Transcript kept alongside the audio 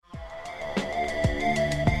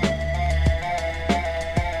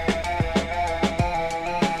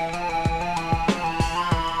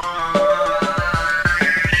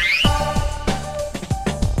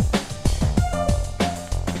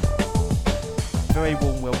very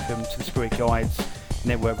warm welcome to the Spirit Guides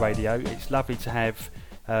Network Radio. It's lovely to have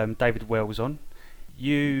David Wells on.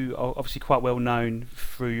 You are obviously quite well known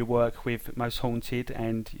through your work with Most Haunted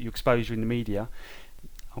and your exposure in the media.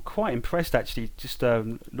 I'm quite impressed actually, just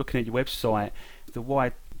looking at your website, the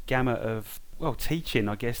wide gamut of teaching,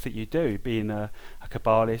 I guess, that you do, being a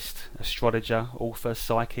Qabalist, astrologer, author,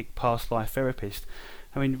 psychic, past life therapist.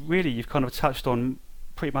 I mean, really, you've kind of touched on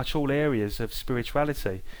pretty much all areas of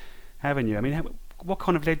spirituality, haven't you? I mean, what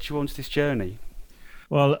kind of led you onto this journey?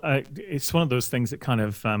 Well, it's one of those things that kind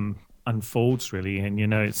of unfolds, really, and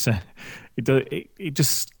it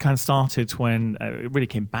just kind of started when it really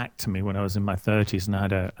came back to me when I was in my 30s and I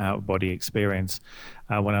had an out-of-body experience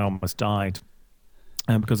when I almost died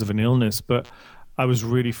because of an illness. But I was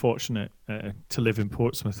really fortunate to live in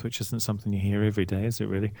Portsmouth, which isn't something you hear every day, is it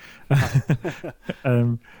really?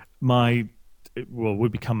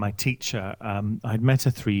 Would become my teacher. I'd met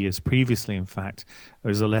her 3 years previously, in fact. There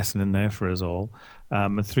was a lesson in there for us all.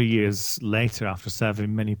 And 3 years later, after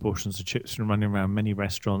serving many portions of chips and running around many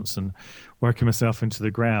restaurants and working myself into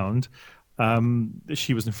the ground,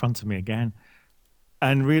 she was in front of me again.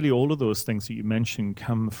 And really, all of those things that you mentioned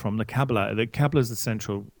come from the Qabala. The Qabala is the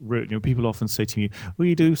central root. You know, people often say to me, "Well,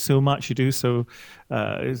 you do so much, you do so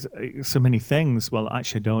many things." Well,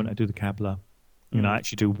 actually, I don't. I do the Qabala. You know, I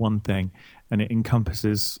actually do one thing, and it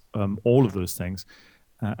encompasses all of those things.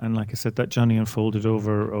 And like I said, that journey unfolded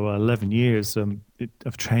over 11 years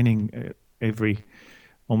of training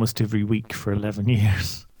almost every week for 11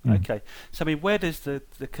 years. Okay, so I mean, where does the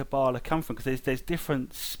Qabala come from? Because there's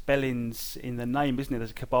different spellings in the name, isn't there? There's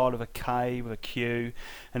a Qabala with a K, with a Q,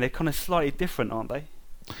 and they're kind of slightly different, aren't they?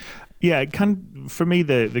 Yeah, it can. For me,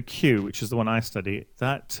 the Q, which is the one I study,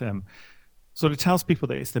 that sort of tells people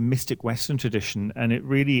that it's the mystic Western tradition, and it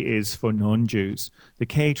really is for non-Jews. The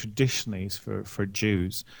K traditionally is for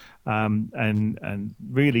Jews, and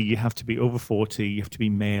really you have to be over 40, you have to be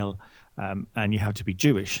male, and you have to be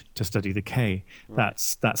Jewish to study the K.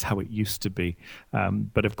 Right. That's how it used to be.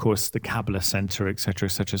 But of course, the Qabala Center, et cetera,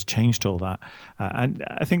 has changed all that. And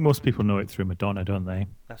I think most people know it through Madonna, don't they?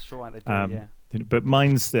 That's right, they do, yeah. But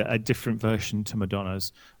mine's a different version to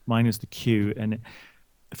Madonna's. Mine is the Q, and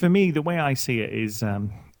for me, the way I see it is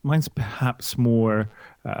mine's perhaps more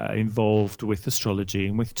involved with astrology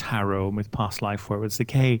and with tarot and with past life, whereas the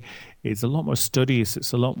K is a lot more studious.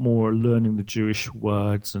 It's a lot more learning the Jewish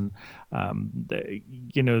words, and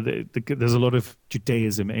there's a lot of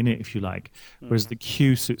Judaism in it, if you like. Whereas the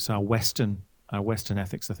Q suits our Western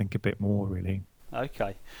ethics, I think, a bit more, really.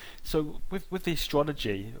 Okay, so with the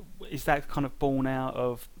astrology, is that kind of born out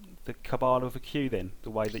of the Qabala of a Q then,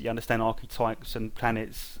 the way that you understand archetypes and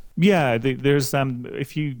planets? Yeah, there's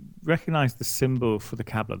if you recognize the symbol for the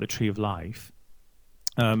Qabala, the tree of life,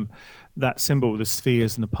 that symbol, the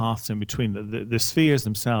spheres and the paths in between, the spheres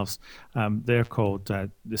themselves, they're called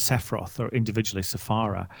the Sephiroth, or individually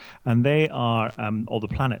Sephara, and they are all the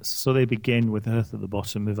planets. So they begin with Earth at the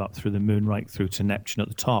bottom, move up through the moon, right through to Neptune at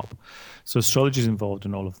the top. So astrology is involved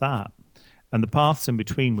in all of that. And the paths in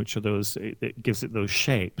between, which are those, it gives it those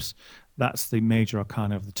shapes, that's the major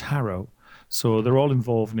arcana of the tarot. So they're all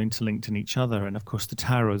involved and interlinked in each other. And of course, the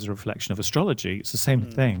tarot is a reflection of astrology. It's the same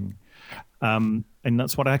thing. And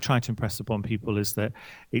that's what I try to impress upon people, is that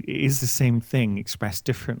it is the same thing expressed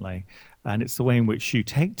differently. And it's the way in which you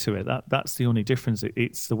take to it. That's the only difference.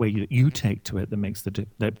 It's the way that you take to it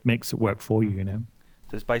that makes it work for you, you know.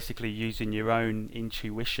 There's basically using your own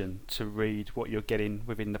intuition to read what you're getting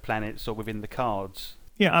within the planets or within the cards.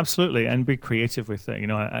 Yeah, absolutely, and be creative with it. You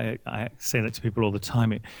know, I say that to people all the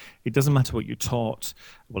time. It doesn't matter what you're taught.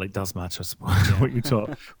 Well, it does matter, I suppose, what you're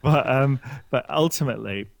taught. But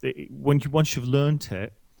ultimately, once you've learned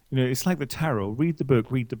it, you know, it's like the tarot. Read the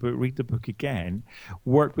book again.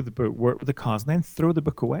 Work with the book, work with the cards, and then throw the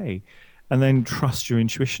book away. And then trust your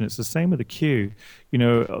intuition. It's the same with the Q, you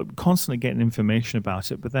know, constantly getting information about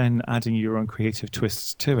it, but then adding your own creative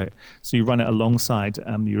twists to it. So you run it alongside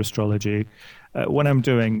your astrology. When I'm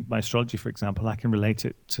doing my astrology, for example, I can relate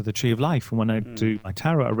it to the tree of life. And when I do my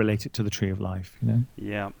tarot, I relate it to the tree of life, you know?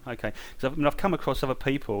 Yeah, okay. Because I've come across other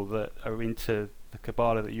people that are into the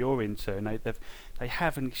Qabala that you're into, and they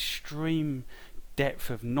have an extreme depth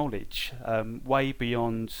of knowledge, way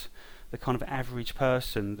beyond the kind of average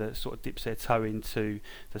person that sort of dips their toe into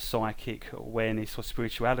the psychic awareness or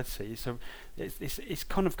spirituality. So it's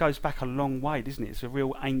kind of goes back a long way, doesn't it? It's a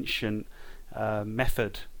real ancient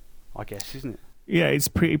method, I guess, isn't it? Yeah, it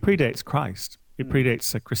predates Christ. It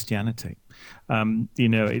predates Christianity.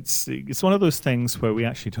 It's one of those things where we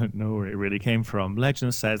actually don't know where it really came from.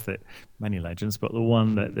 Legend says that, many legends, but the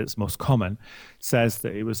one that's most common says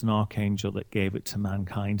that it was an archangel that gave it to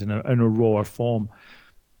mankind in a raw form.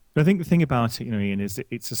 But I think the thing about it, Ian, is that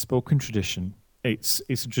it's a spoken tradition. It's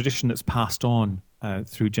a tradition that's passed on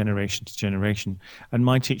through generation to generation. And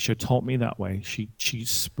my teacher taught me that way. She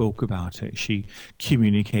spoke about it. She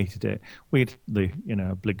communicated it. We had the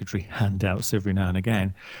obligatory handouts every now and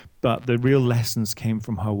again, but the real lessons came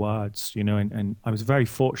from her words. And I was very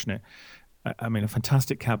fortunate. I mean, a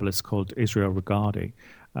fantastic Qabbalist called Israel Regardie.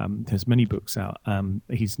 There's many books out.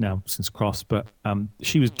 He's now since crossed, but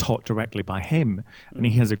she was taught directly by him, and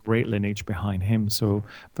he has a great lineage behind him. So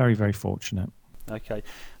very, very fortunate. Okay.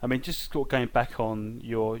 I mean, just sort of going back on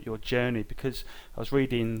your journey, because I was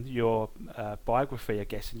reading your biography, I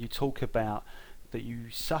guess, and you talk about that you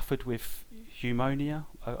suffered with pneumonia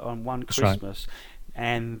on one Christmas, right,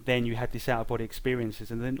 and then you had this out-of-body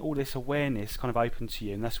experiences, and then all this awareness kind of opened to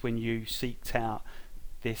you, and that's when you seeked out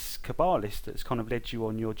this Qabalist that's kind of led you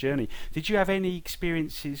on your journey. Did you have any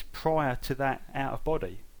experiences prior to that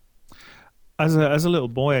out-of-body? As a little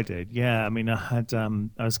boy, I did. Yeah, I mean, I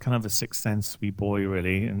was kind of a sixth sense wee boy,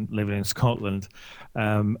 really, and living in Scotland,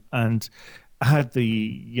 and I had I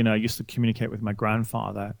used to communicate with my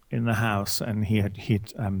grandfather in the house, and he had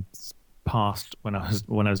passed when I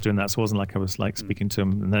was doing that, so it wasn't like I was like speaking to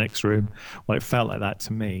him in the next room. Well, it felt like that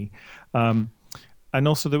to me. And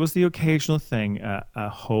also there was the occasional thing at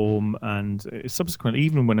home, and subsequently,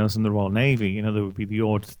 even when I was in the Royal Navy, there would be the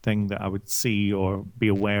odd thing that I would see or be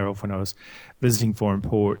aware of when I was visiting foreign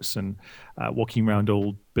ports and walking around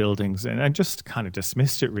old buildings, and I just kind of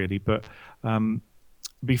dismissed it really. But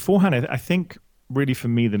beforehand, I think really for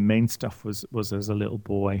me the main stuff was as a little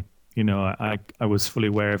boy. I was fully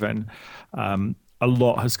aware of it, and a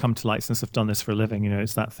lot has come to light since I've done this for a living.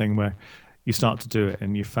 It's that thing where you start to do it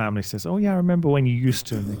and your family says, oh yeah, I remember when you used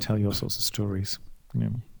to, and they tell you all sorts of stories.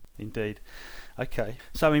 Indeed. Okay.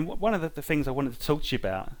 So I mean, one of the things I wanted to talk to you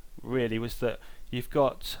about really was that you've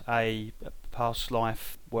got a past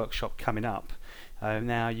life workshop coming up.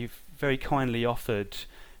 Now you've very kindly offered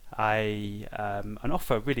an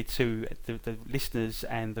offer really to the listeners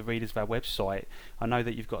and the readers of our website. I know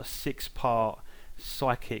that you've got a 6-part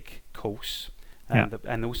psychic course.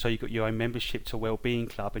 And also you've got your own membership to Wellbeing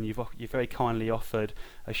Club, and you've very kindly offered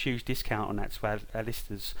a huge discount on that to our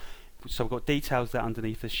listeners. So we've got details of that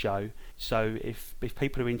underneath the show. So if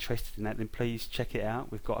people are interested in that, then please check it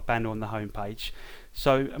out. We've got a banner on the homepage.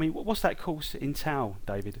 So I mean, what's that course entail,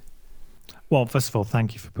 David? Well, first of all,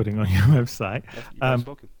 thank you for putting on your website. You're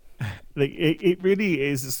welcome. It really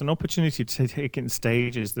is. It's an opportunity to take it in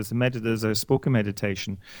stages. There's a spoken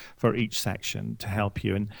meditation for each section to help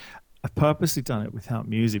you, and I've purposely done it without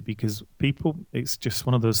music because it's just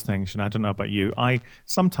one of those things, and I don't know about you, I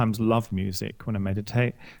sometimes love music when I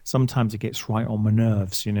meditate. Sometimes it gets right on my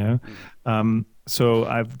nerves, So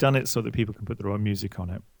I've done it so that people can put their own music on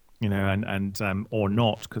it, and or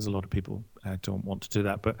not, because a lot of people don't want to do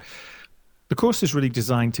that. But the course is really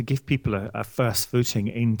designed to give people a first footing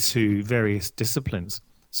into various disciplines.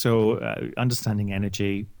 So understanding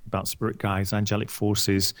energy, about spirit guides, angelic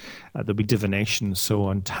forces, there'll be divination, so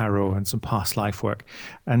on, tarot, and some past life work,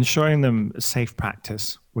 and showing them safe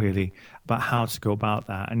practice, really, about how to go about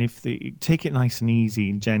that. And if they take it nice and easy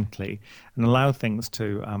and gently and allow things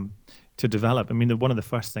to develop. I mean, one of the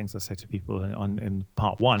first things I say to people in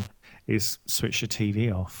part 1 is switch your TV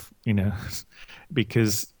off,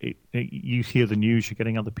 because you hear the news, you're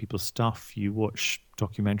getting other people's stuff, you watch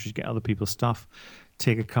documentaries, get other people's stuff.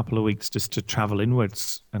 Take a couple of weeks just to travel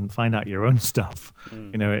inwards and find out your own stuff.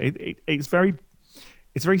 It's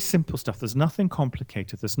very simple stuff. There's nothing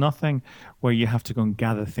complicated. There's nothing where you have to go and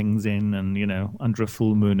gather things in and under a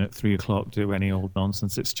full moon at 3:00 do any old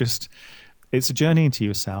nonsense. It's a journey into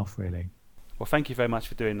yourself, really. Well, thank you very much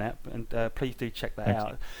for doing that, and please do check that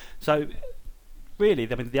out. You. So really,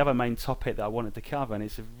 I mean, the other main topic that I wanted to cover, and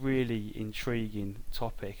it's a really intriguing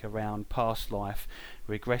topic around past life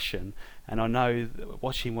regression. And I know that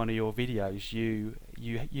watching one of your videos, you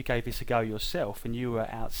gave this a go yourself, and you were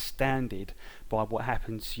outstanded by what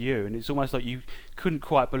happened to you. And it's almost like you couldn't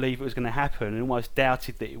quite believe it was going to happen, and almost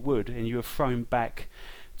doubted that it would. And you were thrown back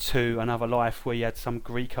to another life where you had some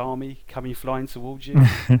Greek army coming flying towards you.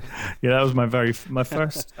 Yeah, that was my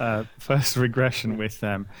first regression with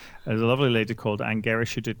them. There's a lovely lady called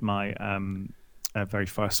Angera who did my very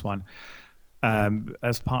first one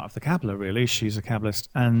as part of the Qabala. Really, she's a Qabalist,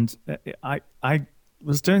 and I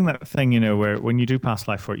was doing that thing, where when you do past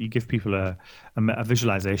life work, you give people a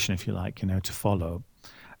visualization, if you like, to follow.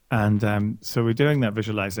 And so we're doing that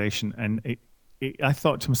visualization, and I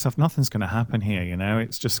thought to myself, nothing's going to happen here, you know.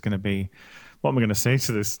 It's just going to be, what am I going to say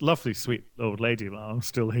to this lovely, sweet old lady while I'm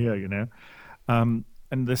still here, you know?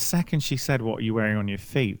 And the second she said, "What are you wearing on your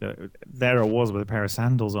feet?" There I was with a pair of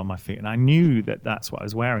sandals on my feet, and I knew that that's what I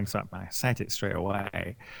was wearing, so I said it straight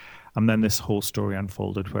away. And then this whole story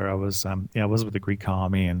unfolded where I was with the Greek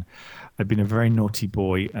army, and I'd been a very naughty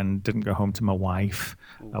boy and didn't go home to my wife.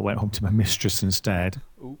 I went home to my mistress instead.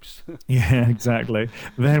 Oops. Yeah, exactly.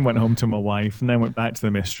 Then went home to my wife, and then went back to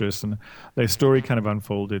the mistress. And the story kind of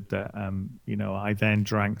unfolded that, I then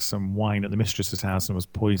drank some wine at the mistress's house and was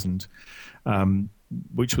poisoned,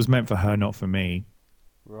 which was meant for her, not for me.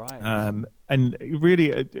 Right. And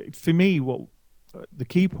really, for me, what the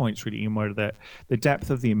key points really were that the depth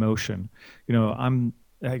of the emotion. You know,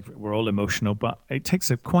 we're all emotional, but it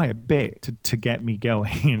takes quite a bit to get me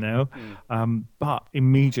going, you know. But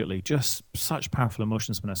immediately, just such powerful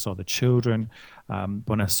emotions when I saw the children,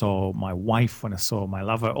 when I saw my wife, when I saw my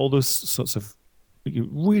lover, all those sorts of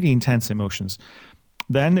really intense emotions.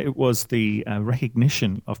 Then it was the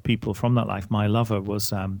recognition of people from that life. My lover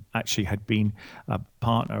was actually had been a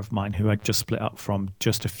partner of mine who I'd just split up from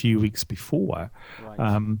just a few weeks before.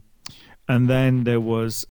 Right. And then there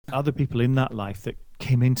was other people in that life that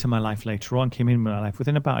came into my life later on, came in my life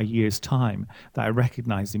within about a year's time, that I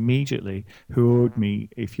recognized immediately, who owed me,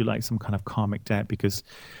 if you like, some kind of karmic debt because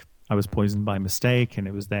I was poisoned by mistake and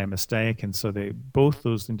it was their mistake. And so both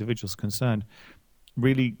those individuals concerned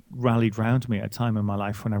really rallied round me at a time in my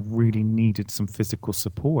life when I really needed some physical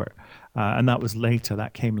support. And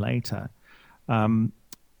that came later. And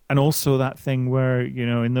also that thing where, you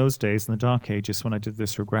know, in those days, in the dark ages, when I did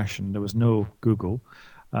this regression, there was no Google.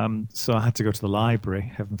 So I had to go to the library,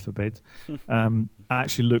 heaven forbid. I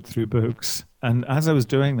actually looked through books. And as I was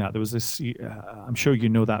doing that, there was this, I'm sure you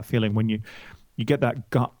know that feeling when you get that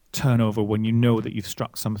gut turnover when you know that you've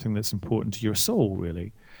struck something that's important to your soul,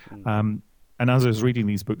 really. And as I was reading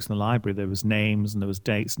these books in the library, there was names and there was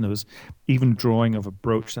dates and there was even drawing of a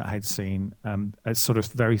brooch that I had seen, a sort of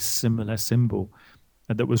very similar symbol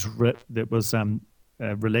that was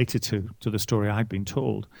related to the story I'd been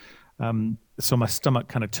told. So my stomach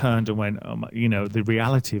kind of turned and went, the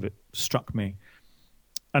reality of it struck me.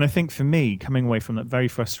 And I think for me, coming away from that very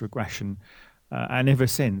first regression, and ever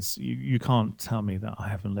since, you can't tell me that I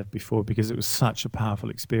haven't lived before because it was such a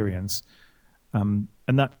powerful experience. And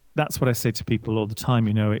that's what I say to people all the time.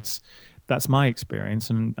 You know, that's my experience,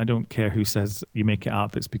 and I don't care who says you make it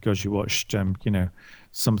up. It's because you watched,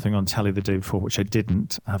 something on telly the day before, which I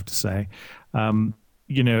didn't, I have to say.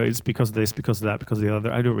 It's because of this, because of that, because of the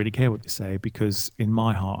other. I don't really care what they say because in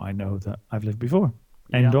my heart, I know that I've lived before.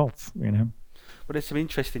 End of, you know. Well, there's some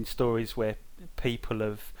interesting stories where people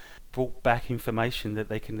have brought back information that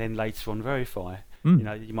they can then later on verify. You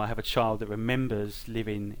know, you might have a child that remembers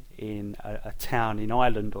living in a town in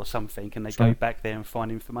Ireland or something, and they go back there and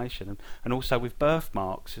find information. And also with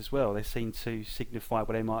birthmarks as well, they seem to signify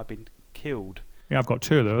where they might have been killed. Yeah, I've got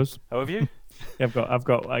two of those. Oh, have you? I've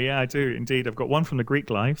got. Yeah, I do indeed. I've got one from the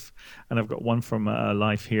Greek life, and I've got one from a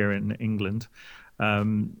life here in England,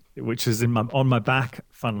 which is on my back,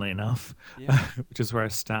 funnily enough, which is where I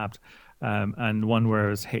was stabbed, and one where I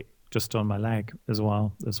was hit just on my leg as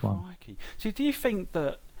well. Crikey. So do you think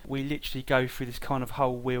that we literally go through this kind of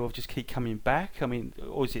whole wheel of just keep coming back? I mean,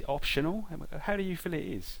 or is it optional? How do you feel it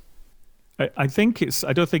is? I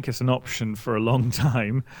don't think it's an option for a long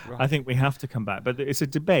time. Right. I think we have to come back, but it's a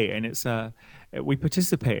debate, and we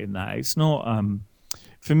participate in that. It's not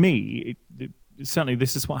for me. Certainly,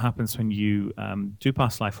 this is what happens when you do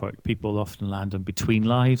past life work. People often land in between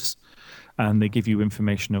lives, and they give you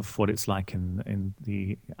information of what it's like in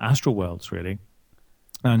the astral worlds, really.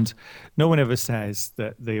 And no one ever says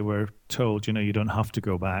that they were told, you don't have to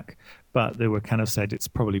go back, but they were kind of said it's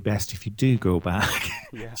probably best if you do go back.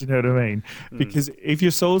 Yeah. Do you know what I mean? Because if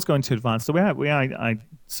your soul's going to advance, the way I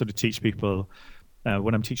sort of teach people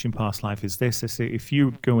when I'm teaching past life is this. I say, if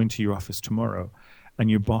you go into your office tomorrow and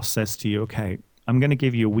your boss says to you, okay, I'm going to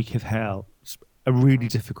give you a week of hell, a really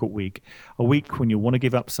difficult week, a week when you want to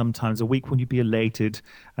give up sometimes, a week when you'd be elated,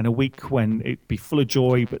 and a week when it'd be full of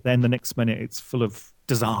joy, but then the next minute it's full of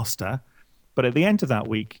disaster. But at the end of that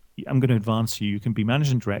week, I'm going to advance you. You can be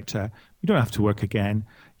managing director. You don't have to work again.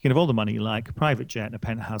 You can have all the money you like, a private jet and a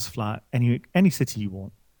penthouse flat, any city you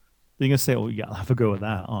want. Then you're going to say, oh, yeah, I'll have a go at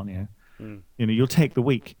that, aren't you? You'll take the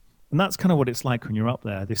week. And that's kind of what it's like when you're up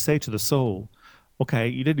there. They say to the soul, okay,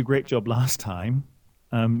 you did a great job last time.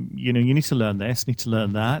 You need to learn this, need to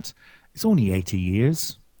learn that. It's only 80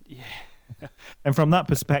 years. Yeah. And from that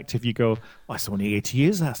perspective, you go, oh, it's only 80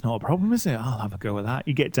 years. That's not a problem, is it? I'll have a go at that.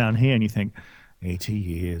 You get down here and you think, 80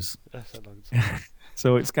 years. That's a long time.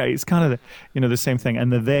 So it's kind of the same thing.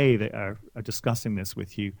 And the they that are discussing this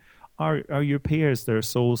with you are your peers. They're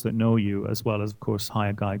souls that know you, as well as, of course,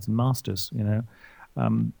 higher guides and masters.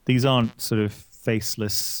 These aren't sort of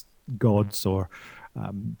faceless gods or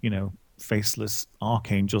faceless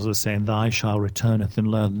archangels are saying, "Thy shall returneth and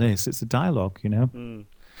learn this." It's a dialogue.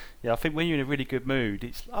 Yeah, I think when you're in a really good mood,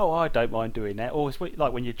 it's, I don't mind doing that. Or it's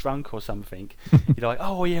like when you're drunk or something, you're like,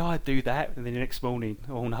 oh yeah, I do that, and then the next morning,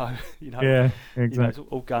 oh no, Yeah, exactly.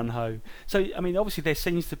 it's all gun ho. So I mean, obviously there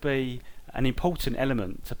seems to be an important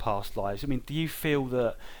element to past lives. I mean, do you feel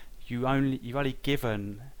that you're only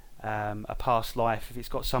given a past life if it's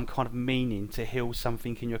got some kind of meaning to heal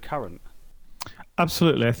something in your current?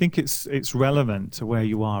 Absolutely, I think it's relevant to where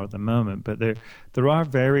you are at the moment, but there are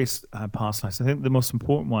various past lives. I think the most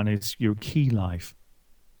important one is your key life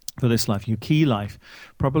for this life. Your key life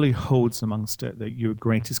probably holds amongst it your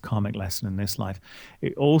greatest karmic lesson in this life.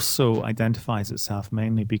 It also identifies itself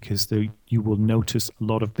mainly because you will notice a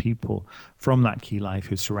lot of people from that key life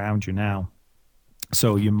who surround you now.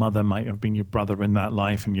 So your mother might have been your brother in that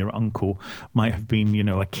life, and your uncle might have been,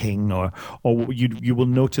 a king, or you will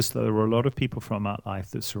notice that there are a lot of people from that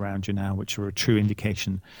life that surround you now, which are a true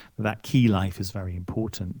indication that key life is very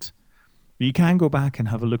important. But you can go back and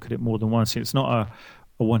have a look at it more than once. It's not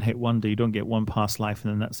a one-hit wonder. You don't get one past life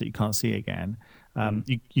and then that's it. You can't see it again.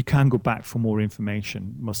 You can go back for more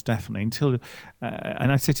information, most definitely. And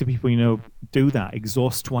I say to people, do that.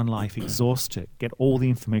 Exhaust one life, exhaust it. Get all the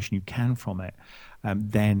information you can from it.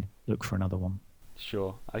 Then look for another one.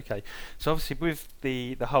 Sure. Okay. So obviously with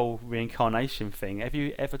the whole reincarnation thing, have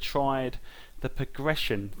you ever tried the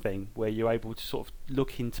progression thing where you're able to sort of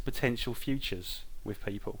look into potential futures with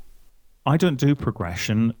people? I don't do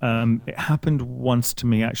progression. It happened once to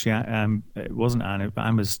me, actually. It wasn't Anne, but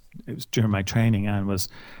it was during my training. Anne was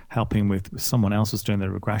helping with someone else was doing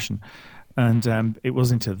the regression. And it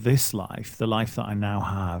was into this life, the life that I now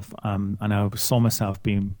have. And I saw myself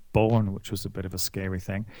being born, which was a bit of a scary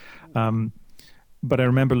thing. But I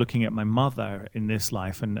remember looking at my mother in this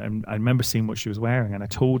life, and I remember seeing what she was wearing, and I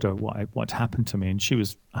told her what happened to me, and she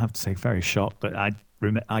was, I have to say, very shocked that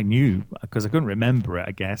I knew, because I couldn't remember it,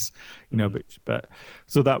 I guess, but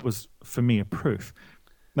so that was for me a proof.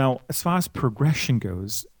 Now, as far as progression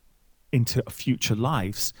goes into future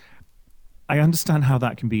lives, I understand how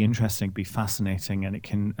that can be interesting, be fascinating, and it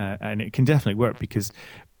can definitely work because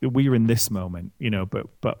we're in this moment,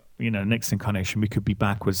 but next incarnation we could be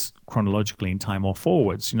backwards chronologically in time or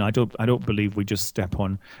forwards. I don't believe we just step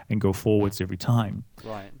on and go forwards every time.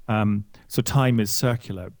 Right. So time is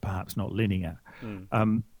circular, perhaps not linear.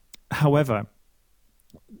 However,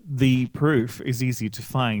 the proof is easy to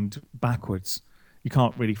find backwards. You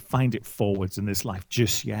can't really find it forwards in this life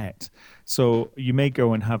just yet. So you may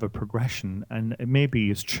go and have a progression, and it may be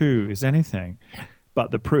as true as anything, but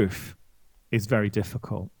the proof is very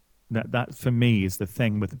difficult. That for me is the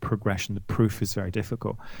thing with the progression. The proof is very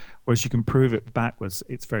difficult. Whereas you can prove it backwards,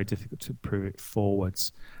 it's very difficult to prove it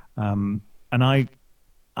forwards. And I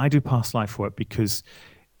do past life work because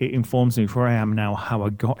it informs me where I am now, how I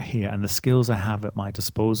got here, and the skills I have at my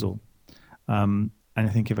disposal. And I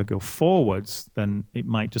think if I go forwards, then it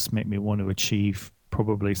might just make me want to achieve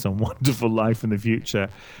probably some wonderful life in the future.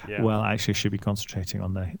 Yeah. Well, I actually should be concentrating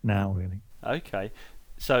on the now, really. Okay.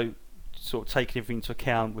 So sort of taking everything into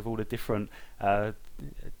account with all the different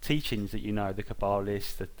teachings that the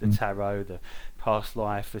Qabalist, the tarot, the past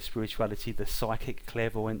life, the spirituality, the psychic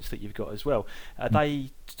clairvoyance that you've got as well. Are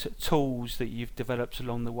they tools that you've developed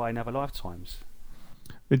along the way in other lifetimes?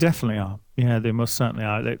 They definitely are. Yeah, they most certainly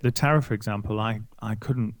are. The tarot, for example, I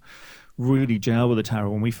couldn't really gel with the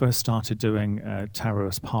tarot. When we first started doing tarot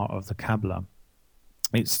as part of the Qabala,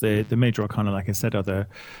 it's the major arcana, like I said, are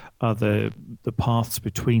the paths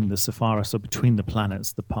between the Sephara, so between the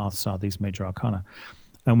planets, the paths are these major arcana.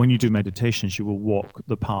 And when you do meditations, you will walk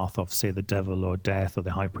the path of, say, the devil or death or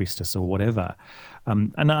the high priestess or whatever.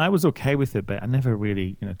 And I was okay with it, but I never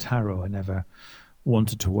really, tarot, I never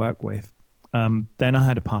wanted to work with. Then I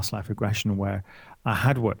had a past life regression where I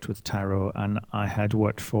had worked with tarot, and I had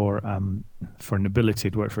worked for nobility,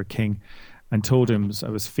 I'd worked for a king, and told him I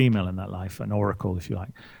was female in that life, an oracle, if you like,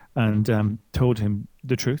 and told him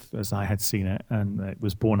the truth as I had seen it, and it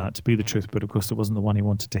was borne out to be the truth, but of course it wasn't the one he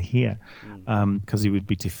wanted to hear, because he would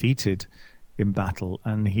be defeated in battle,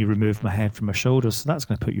 and he removed my head from my shoulders. So that's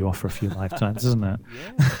going to put you off for a few lifetimes, isn't it?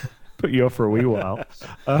 Yeah. Put you off for a wee while.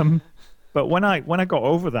 But when I got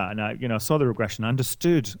over that, and I saw the regression, I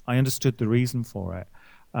understood the reason for it.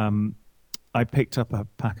 I picked up a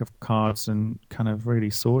pack of cards and kind of really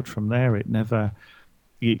soared from there.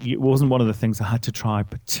 It wasn't one of the things I had to try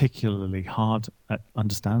particularly hard at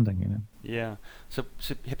understanding. Yeah. So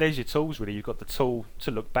there's your tools really. You've got the tool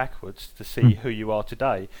to look backwards to see who you are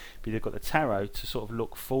today, but you've got the tarot to sort of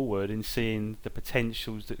look forward and seeing the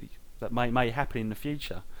potentials that may happen in the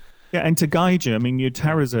future. Yeah, and to guide you, I mean, your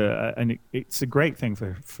tarot is it's a great thing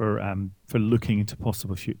for looking into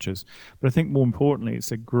possible futures. But I think more importantly,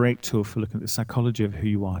 it's a great tool for looking at the psychology of who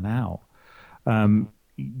you are now.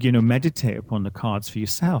 Meditate upon the cards for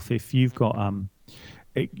yourself. If you've got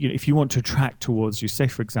if you want to attract towards you, say,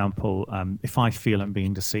 for example, if I feel I'm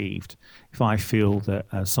being deceived, if I feel that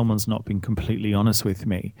someone's not been completely honest with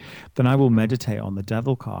me, then I will meditate on the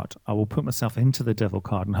devil card. I will put myself into the devil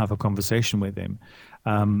card and have a conversation with him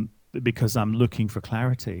because I'm looking for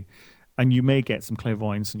clarity. And you may get some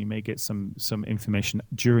clairvoyance and you may get some information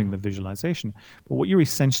during the visualization. But what you're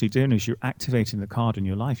essentially doing is you're activating the card in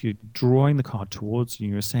your life. You're drawing the card towards you.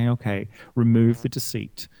 You're saying, okay, remove the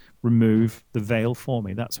deceit, remove the veil for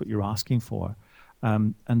me. That's what you're asking for.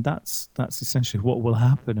 And that's essentially what will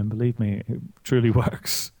happen. And believe me, it truly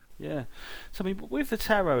works. Yeah. So, I mean, with the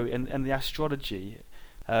tarot and the astrology,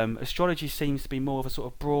 astrology seems to be more of a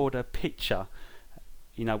sort of broader picture,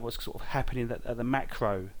 what's sort of happening at the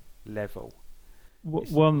macro level.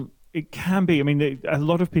 Well, it can be. I mean, a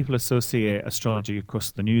lot of people associate astrology, of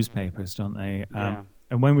course, the newspapers, don't they? Yeah.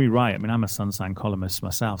 And when we write, I mean, I'm a sun sign columnist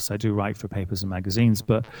myself, so I do write for papers and magazines.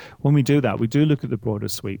 But when we do that, we do look at the broader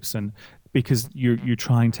sweeps, and because you're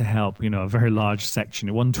trying to help, a very large section,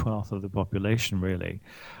 1/12 of the population, really.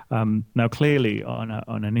 Now, clearly, on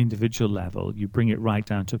an individual level, you bring it right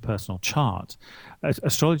down to a personal chart.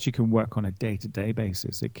 Astrology can work on a day-to-day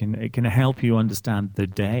basis. It can help you understand the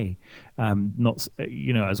day, not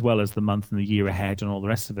as well as the month and the year ahead and all the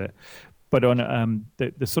rest of it. But on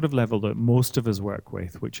the sort of level that most of us work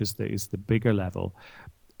with, which is the bigger level,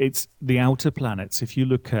 it's the outer planets. If you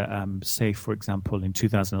look at, say, for example, in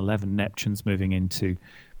 2011, Neptune's moving into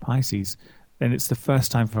Pisces, then it's the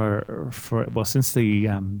first time since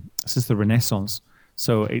the Renaissance.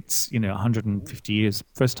 So it's 150 years,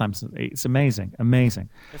 first time. It's amazing.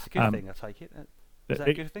 That's a good thing, I take it. Is that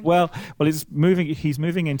a good thing? Well, it's moving. He's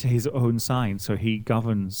moving into his own sign, so he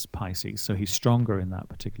governs Pisces. So he's stronger in that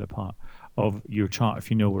particular part of your chart, if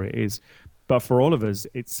you know where it is. But for all of us,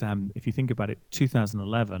 it's if you think about it,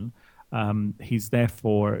 2011. He's there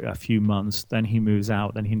for a few months. Then he moves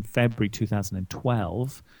out. Then in February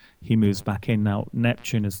 2012, he moves back in. Now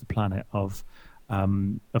Neptune is the planet of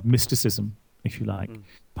mysticism, if you like.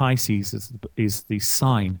 Pisces is the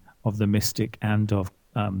sign of the mystic and of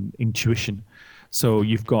intuition. So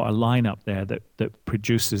you've got a lineup there that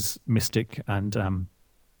produces mystic and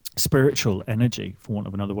spiritual energy, for want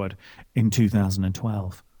of another word, in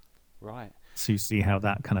 2012. Right. So you see how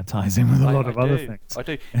that kind of ties in with a lot of other things. I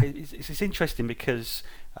do. It's interesting because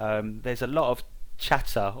there's a lot of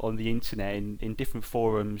chatter on the internet in different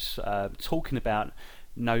forums talking about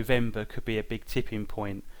November could be a big tipping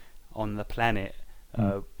point on the planet.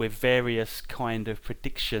 With various kind of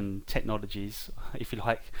prediction technologies, if you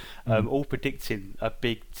like, all predicting a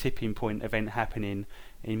big tipping point event happening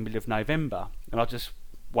in the middle of November. And I just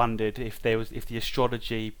wondered if the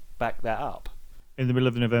astrology backed that up. In the middle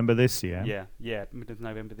of November this year? Yeah, middle of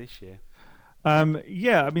November this year. I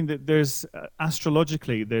mean, there's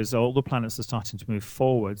astrologically, there's all the planets are starting to move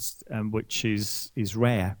forwards, which is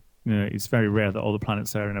rare. It's very rare that all the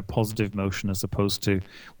planets are in a positive motion as opposed to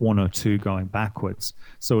one or two going backwards.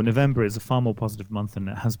 So November is a far more positive month than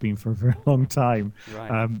it has been for a very long time.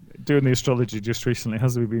 Right. Doing the astrology just recently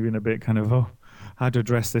has been a bit kind of, how to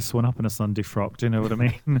dress this one up in a Sunday frock. Do you know what I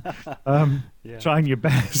mean? Trying your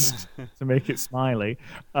best to make it smiley.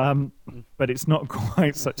 But it's not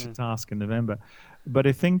quite such a task in November. But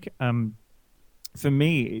I think for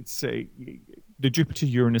me, it's the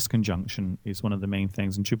Jupiter-Uranus conjunction is one of the main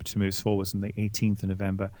things, and Jupiter moves forwards on the 18th of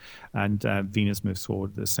November, and Venus moves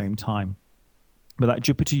forward at the same time. But that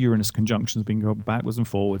Jupiter-Uranus conjunction has been going backwards and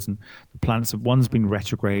forwards, and the planets one's been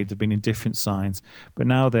retrograde, they've been in different signs, but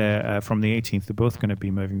now they're from the 18th, they're both going to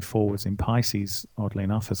be moving forwards in Pisces, oddly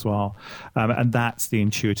enough, as well. And that's the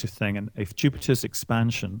intuitive thing. And if Jupiter's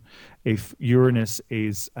expansion, if Uranus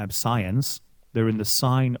is science, they're in the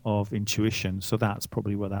sign of intuition, so that's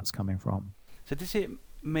probably where that's coming from. So does it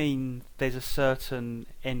mean there's a certain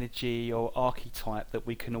energy or archetype that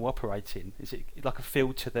we can all operate in? Is it like a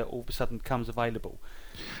filter that all of a sudden becomes available?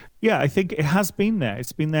 Yeah, I think it has been there.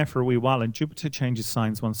 It's been there for a wee while, and Jupiter changes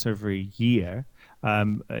signs once every year.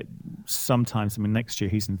 Sometimes, next year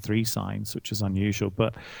he's in 3 signs, which is unusual,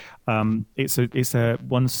 but it's a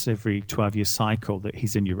once every 12-year cycle that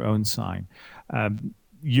he's in your own sign.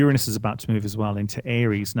 Uranus is about to move as well into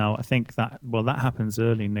Aries. Now, I think that happens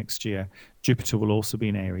early next year. Jupiter will also be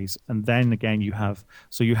in Aries. And then again, you have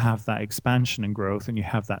that expansion and growth, and you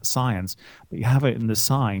have that science, but you have it in the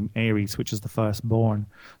sign Aries, which is the firstborn.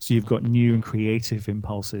 So you've got new and creative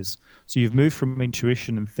impulses. So you've moved from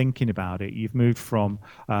intuition and thinking about it. You've moved from,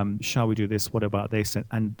 shall we do this? What about this?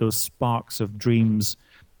 And those sparks of dreams.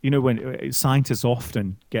 When scientists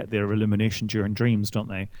often get their illumination during dreams, don't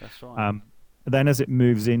they? That's right. Then as it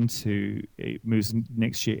moves next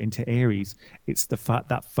year into Aries, it's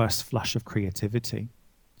that first flush of creativity.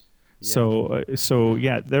 Yeah.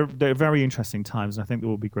 So they're very interesting times, and I think there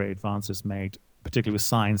will be great advances made, particularly with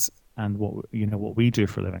science and what we do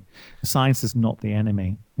for a living. Science is not the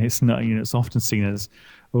enemy. It's not. It's often seen as,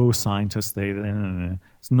 scientists. No.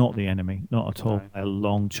 It's not the enemy, not at all. A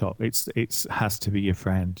long shot. It has to be your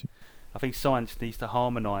friend. I think science needs to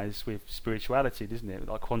harmonise with spirituality, doesn't it?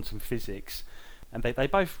 Like quantum physics, and they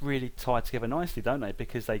both really tie together nicely, don't they?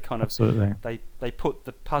 Because they kind of Absolutely. they put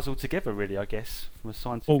the puzzle together, really, I guess, from a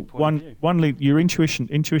scientific point of view. Your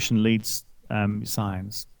intuition leads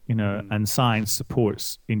science, and science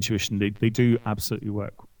supports intuition. They do absolutely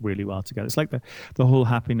work really well together. It's like the whole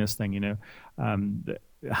happiness thing, the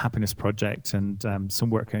happiness project, and some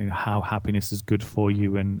work on how happiness is good for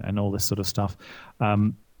you, and all this sort of stuff.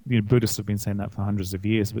 Buddhists have been saying that for hundreds of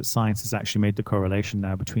years, but science has actually made the correlation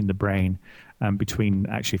now between the brain and between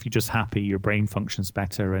actually, if you're just happy, your brain functions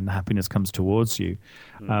better and happiness comes towards you.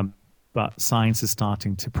 But science is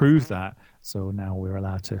starting to prove that, so now we're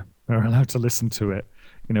allowed to listen to it.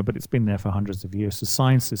 But it's been there for hundreds of years, so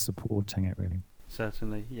science is supporting it, really.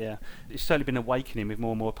 Certainly, yeah. It's certainly been awakening with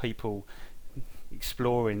more and more people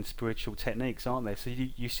exploring spiritual techniques, aren't there? So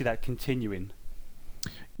you see that continuing.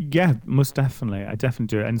 Yeah, most definitely. I definitely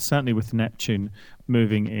do. And certainly with Neptune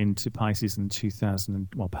moving into Pisces in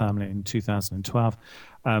permanently in 2012,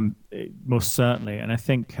 most certainly. And I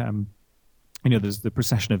think, there's the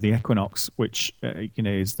precession of the equinox, which,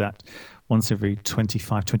 is that once every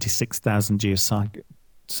 26,000 year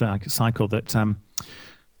cycle that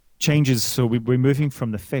changes. So we're moving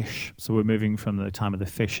from the fish. So we're moving from the time of the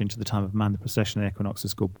fish into the time of man. The precession of the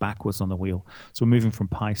equinoxes go backwards on the wheel. So we're moving from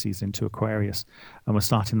Pisces into Aquarius, and we're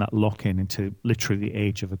starting that lock-in into literally the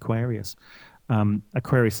age of Aquarius.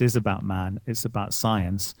 Aquarius is about man. It's about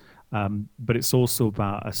science. But it's also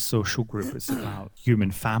about a social group. It's about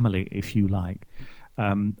human family, if you like.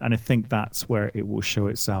 And I think that's where it will show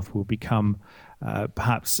itself. We'll become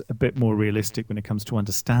perhaps a bit more realistic when it comes to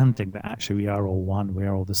understanding that actually we are all one, we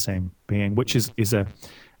are all the same being, which is a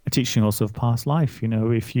teaching also of past life.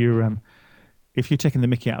 If you're taking the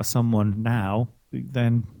mickey out of someone now,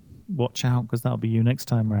 then watch out, because that'll be you next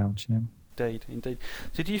time around. Indeed.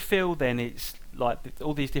 So do you feel then it's like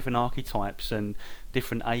all these different archetypes and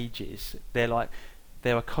different ages, they're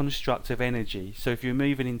a construct of energy? So if you're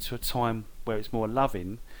moving into a time where it's more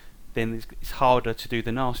loving, then it's harder to do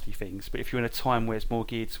the nasty things. But if you're in a time where it's more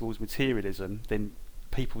geared towards materialism, then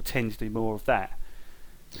people tend to do more of that.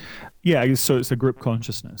 Yeah, so it's a group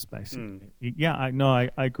consciousness, basically. Yeah, I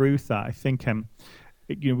agree with that. I think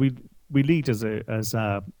we lead as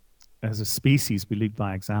a species. We lead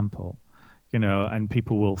by example, and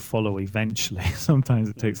people will follow eventually. Sometimes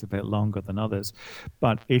it takes a bit longer than others,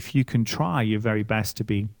 but if you can try your very best to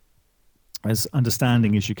be as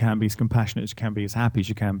understanding as you can be, as compassionate as you can be, as happy as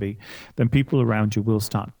you can be, then people around you will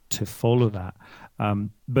start to follow that.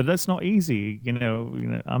 But that's not easy.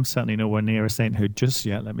 I'm certainly nowhere near a sainthood just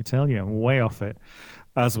yet, let me tell you. I'm way off it,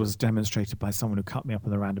 as was demonstrated by someone who cut me up in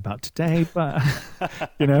the roundabout today. But,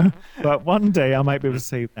 but one day I might be able to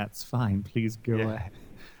say, that's fine, please go ahead.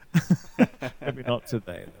 Maybe not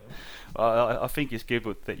today, though. I think it's good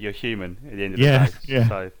that you're human at the end of the day. Yeah.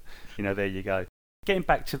 So, there you go. Getting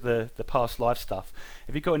back to the past life stuff,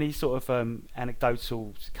 have you got any sort of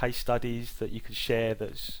anecdotal case studies that you could share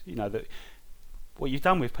that's, that what you've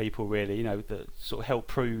done with people really, that sort of help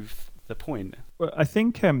prove the point? Well, I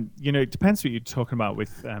think, it depends what you're talking about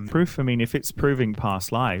with proof. I mean, if it's proving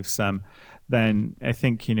past lives, then I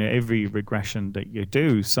think, every regression that you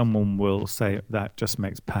do, someone will say that just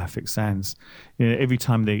makes perfect sense. Every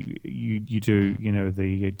time you do,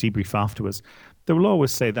 the debrief afterwards, they will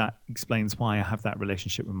always say that explains why I have that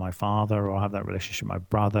relationship with my father, or I have that relationship with my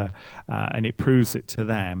brother, and it proves it to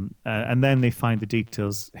them. And then they find the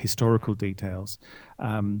details, historical details,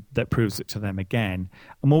 that proves it to them again.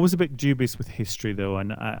 I'm always a bit dubious with history, though,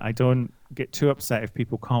 and I don't get too upset if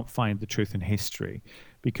people can't find the truth in history,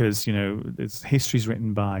 because history's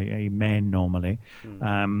written by men normally,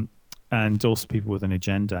 and also people with an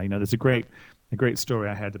agenda. There's a great story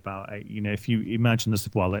I heard about, if you imagine this,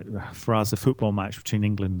 for us, a football match between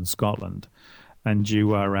England and Scotland, and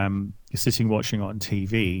you're sitting watching on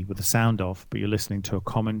TV with the sound off, but you're listening to a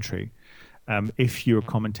commentary. If your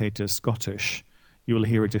commentator is Scottish, you will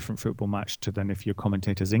hear a different football match to than if your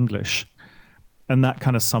commentator's English. And that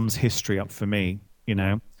kind of sums history up for me, you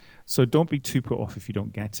know. So don't be too put off if you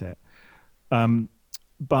don't get it.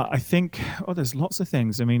 But I think, there's lots of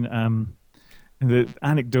things. I mean, the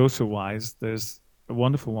anecdotal-wise, there's a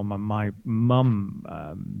wonderful one. My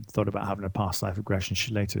mum thought about having a past life regression.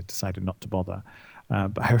 She later decided not to bother.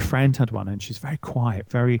 But her friend had one, and she's very quiet,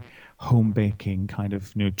 very home baking, kind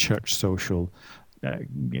of, you know, church social,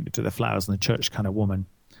 to the flowers in the church kind of woman.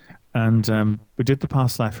 And we did the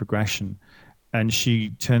past life regression, and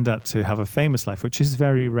she turned out to have a famous life, which is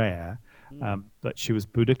very rare. But she was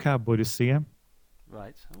Bodhisattva.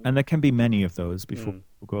 Right. And there can be many of those before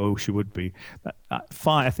people go, oh, she would be.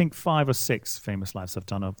 I think 5 or 6 famous lives I've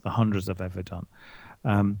done of the hundreds I've ever done.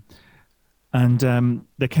 And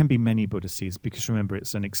there can be many Bodhisattvas, because remember,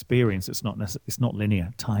 it's an experience. It's not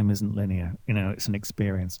linear. Time isn't linear. You know, it's an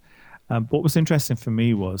experience. What was interesting for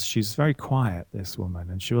me was she's very quiet, this woman,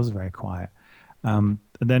 and she was very quiet. And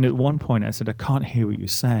then at one point I said, I can't hear what you're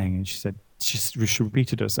saying. And she said, she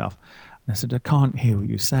repeated herself. And I said, I can't hear what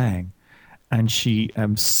you're saying. And she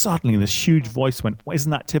suddenly, this huge voice went, well,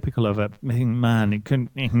 isn't that typical of a man? It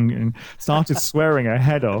couldn't, and started swearing her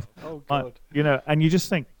head off. Oh, God. You know, and you just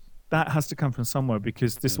think that has to come from somewhere,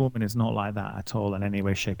 because this woman is not like that at all in any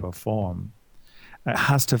way, shape, or form. It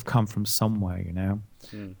has to have come from somewhere, you know.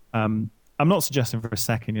 I'm not suggesting for a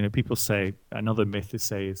second, you know, people say, another myth they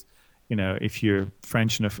say is, you know, if you're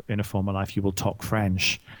French in a former life, you will talk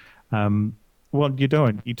French. Well, you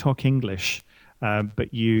don't. You talk English,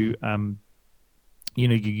 but you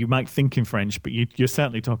know, you might think in French, but you're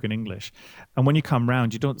certainly talking English. And when you come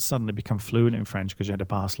round, you don't suddenly become fluent in French because you had a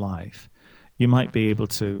past life. You might be able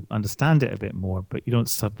to understand it a bit more, but you don't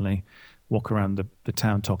suddenly walk around the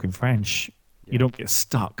town talking French. Yeah. You don't get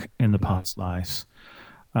stuck in the past lives.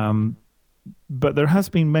 But there has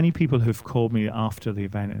been many people who've called me after the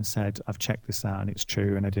event and said, I've checked this out and it's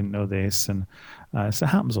true and I didn't know this. And so it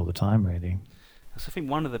happens all the time, really. So I think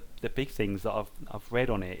one of the big things that I've read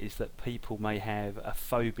on it is that people may have a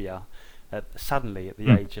phobia suddenly at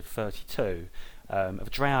the age of 32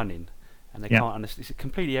 of drowning, and they can't understand. It's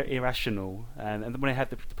completely irrational. And when they had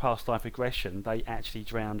the past life regression, they actually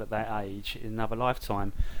drowned at that age in another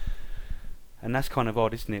lifetime, and that's kind of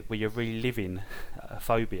odd, isn't it? Where you're reliving a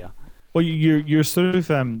phobia. Well, you're sort of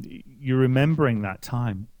you're remembering that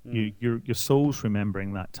time. Your soul's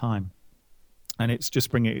remembering that time. And it's just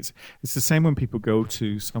it's the same when people go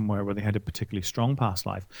to somewhere where they had a particularly strong past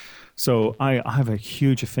life. So I have a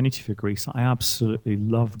huge affinity for Greece. I absolutely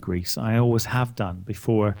love Greece. I always have done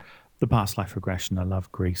before the past life regression. I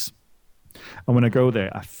love Greece. And when I go there,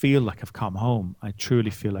 I feel like I've come home. I truly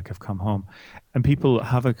feel like I've come home. And people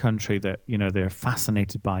have a country that, you know, they're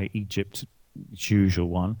fascinated by Egypt, it's the usual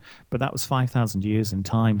one. But that was 5,000 years in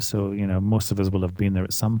time. So, you know, most of us will have been there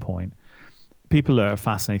at some point. People are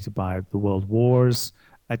fascinated by the world wars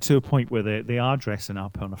to a point where they are dressing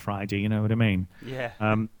up on a Friday, you know what I mean? Yeah.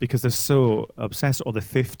 Because they're so obsessed, or the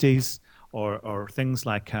 50s, or things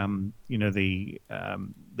like, you know, the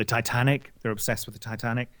Titanic. They're obsessed with the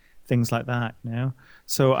Titanic, things like that, you know?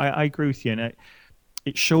 So I agree with you, and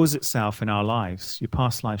it shows itself in our lives. Your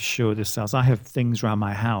past lives show themselves. I have things around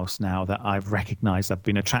my house now that I've recognized. I've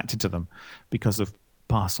been attracted to them because of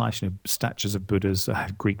past lives, you know, statues of Buddhas. I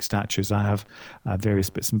have Greek statues. I have various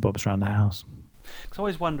bits and bobs around the house. Because I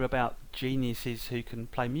always wonder about geniuses who can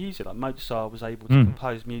play music. Like Mozart was able to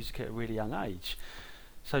compose music at a really young age.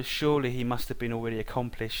 So surely he must have been already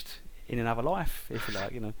accomplished in another life, if you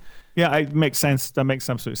like, you know. Yeah, it makes sense. That makes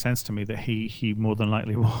absolute sense to me that he more than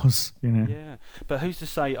likely was, you know. Yeah, but who's to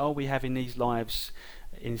say, are we having these lives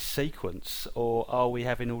in sequence, or are we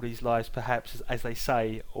having all these lives perhaps, as they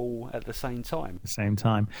say, all at the same time? The same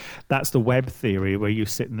time. That's the web theory, where you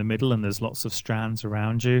sit in the middle and there's lots of strands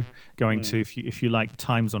around you going to, if you like,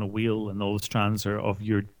 times on a wheel, and all the strands are of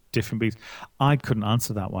your different beats. I couldn't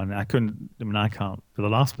answer that one. I can't for the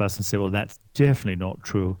last person say, well, that's definitely not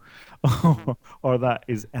true, or that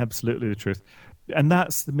is absolutely the truth. And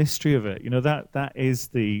that's the mystery of it. You know, that is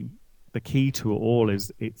the key to it all.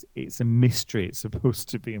 Is it's a mystery. It's supposed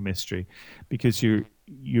to be a mystery, because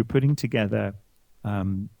you're putting together,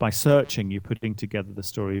 by searching, you're putting together the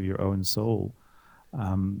story of your own soul.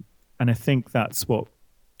 And I think that's what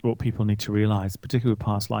people need to realize, particularly with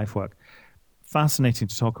past life work. Fascinating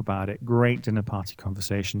to talk about it. Great dinner party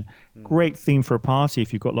conversation. Great theme for a party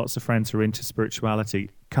if you've got lots of friends who are into spirituality.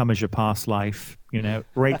 Come as your past life, you know.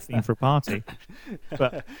 Great theme for a party.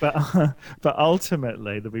 But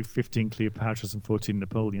ultimately there'll be 15 Cleopatras and 14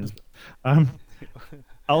 Napoleons.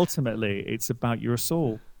 ultimately, it's about your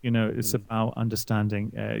soul. It's about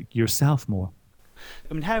understanding yourself more.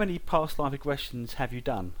 I mean, how many past life regressions have you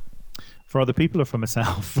done? For other people or for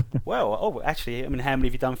myself? Well, actually, I mean, how many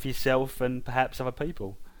have you done for yourself and perhaps other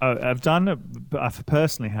people? I've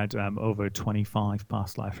personally had over 25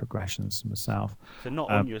 past life regressions myself. So not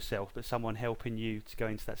on yourself, but someone helping you to go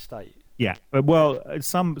into that state. Yeah, well,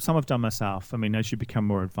 some I've done myself. I mean, as you become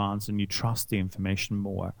more advanced and you trust the information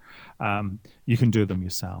more, you can do them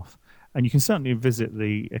yourself. And you can certainly visit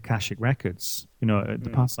the Akashic records. The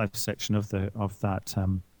past life section of the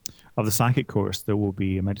psychic course, there will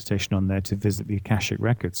be a meditation on there to visit the Akashic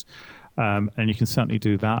records, and you can certainly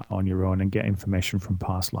do that on your own and get information from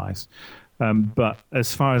past lives. But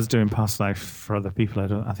as far as doing past life for other people,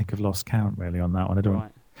 I think I've lost count really on that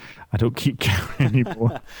one. I don't keep count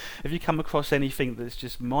anymore. Have you come across anything that's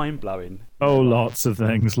just mind blowing? Oh, lots of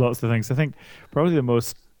things. I think probably the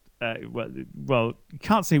most. Well, you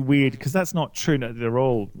can't say weird because that's not true. They're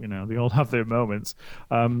all, they all have their moments.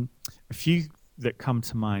 A few that come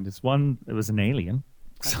to mind is one. It was an alien.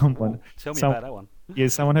 Tell me about that one. Yeah,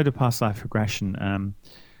 someone had a past life regression.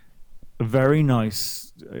 A very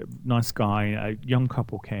nice guy. A young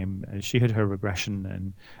couple came. She had her regression,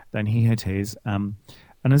 and then he had his. And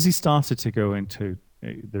as he started to go into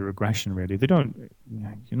the regression, really,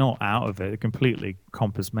 you're not out of it. They're completely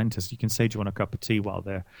compass mentis. You can say, do you want a cup of tea while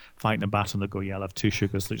they're fighting a battle? They go, yeah, I'll have 2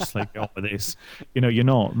 sugars. They're just like, get on with this. You're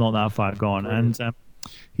not that far gone. And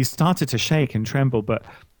he started to shake and tremble, but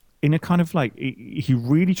in a kind of like, he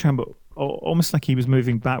really trembled, almost like he was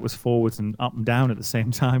moving backwards, forwards, and up and down at the same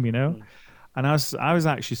time, And I was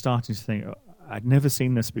actually starting to think, I'd never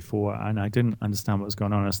seen this before, and I didn't understand what was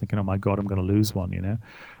going on. I was thinking, oh my God, I'm going to lose one,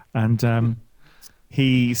 And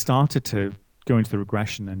he started to go into the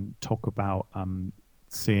regression and talk about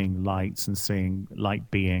seeing lights and seeing light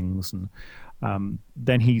beings. And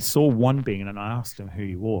then he saw one being, and I asked him who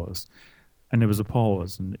he was. And there was a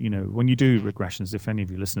pause. And, when you do regressions, if any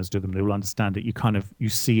of your listeners do them, they will understand that you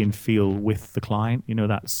see and feel with the client.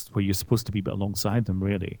 That's where you're supposed to be, but alongside them,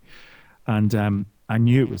 really. And I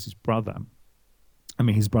knew it was his brother. I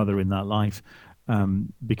mean, his brother in that life.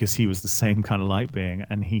 Because he was the same kind of light being,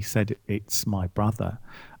 and he said, it's my brother.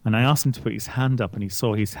 And I asked him to put his hand up, and he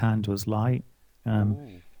saw his hand was light.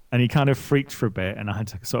 And he kind of freaked for a bit, and I had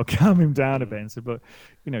to sort of calm him down a bit and said, but,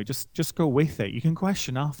 just go with it. You can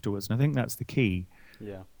question afterwards, and I think that's the key.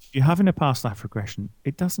 Yeah. If you're having a past life regression,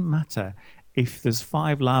 it doesn't matter if there's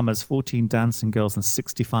 5 llamas, 14 dancing girls, and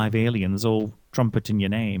 65 aliens all trumpeting your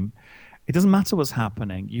name. It doesn't matter what's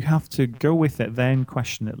happening. You have to go with it, then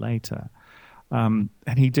question it later. And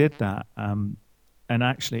he did that. And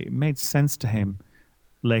actually, it made sense to him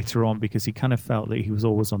later on because he kind of felt that he was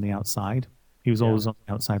always on the outside. He was always on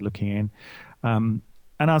the outside looking in. And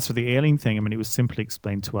as for the alien thing, I mean, it was simply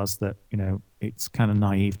explained to us that, it's kind of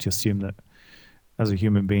naive to assume that as a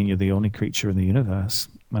human being, you're the only creature in the universe.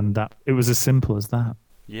 And that it was as simple as that.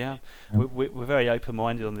 Yeah, we're very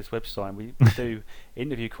open-minded on this website. And we do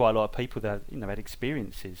interview quite a lot of people that had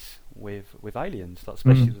experiences with aliens, like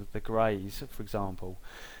especially the Greys, for example.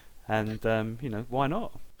 And why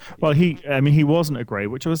not? Well, he wasn't a Grey,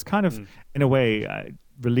 which I was kind of in a way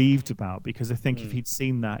relieved about, because I think if he'd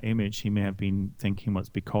seen that image, he may have been thinking what's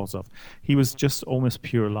because of. He was just almost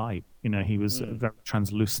pure light. He was a very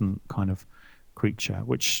translucent kind of creature,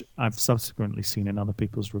 which I've subsequently seen in other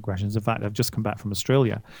people's regressions. In fact, I've just come back from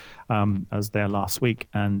Australia. I was there last week,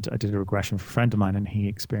 and I did a regression for a friend of mine, and he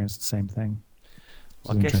experienced the same thing.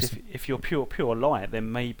 I guess if you're pure light,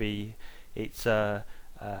 then maybe it's a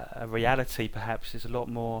reality perhaps is a lot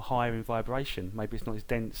more higher in vibration. Maybe it's not as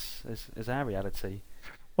dense as our reality.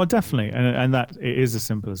 Well, definitely, and that it is as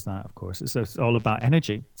simple as that. Of course, it's all about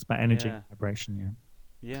energy. It's about energy and vibration.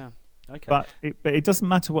 Yeah. Okay. But it doesn't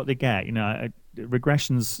matter what they get.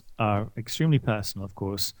 Regressions are extremely personal, of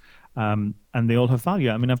course, and they all have value.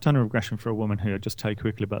 I mean, I've done a regression for a woman who, I'll just tell you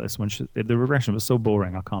quickly about this one. The regression was so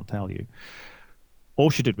boring, I can't tell you. All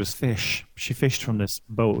she did was fish. She fished from this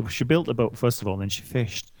boat. She built the boat, first of all, and then she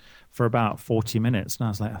fished for about 40 minutes. And I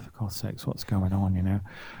was like, oh, for God's sakes, what's going on,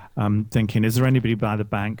 Thinking, is there anybody by the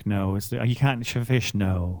bank? No. You can't fish?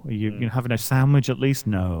 No. Are you having a sandwich at least?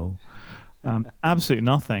 No. Absolutely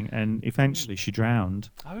nothing. And eventually she drowned.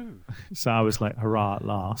 Oh. So I was like, hurrah, at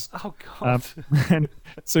last. Oh, God. And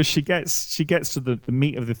so she gets to the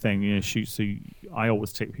meat of the thing. So I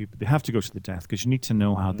always take people, they have to go to the death because you need to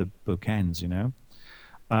know how the book ends,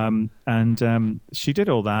 And she did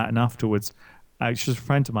all that. And afterwards, she was a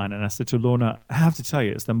friend of mine. And I said to Lorna, I have to tell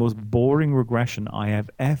you, it's the most boring regression I have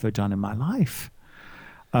ever done in my life.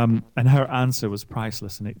 And her answer was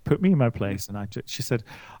priceless, and it put me in my place. And she said,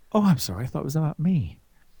 "Oh, I'm sorry, I thought it was about me."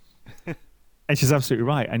 And she's absolutely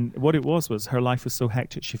right. And what it was her life was so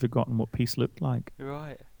hectic she'd forgotten what peace looked like.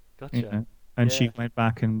 Right, gotcha. You know? And she went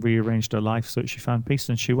back and rearranged her life so that she found peace,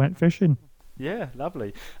 and she went fishing. Yeah,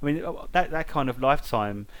 lovely. I mean, that kind of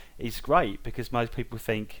lifetime is great, because most people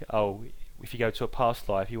think, oh, if you go to a past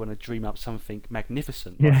life, you want to dream up something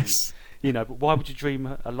magnificent. Yes. You know, but why would you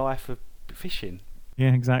dream a life of fishing?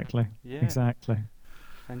 Yeah, exactly. Yeah. Exactly.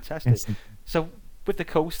 Fantastic. Yes. So with the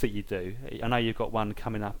course that you do, I know you've got one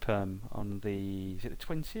coming up on is it the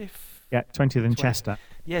 20th? Yeah, 20th in Chester.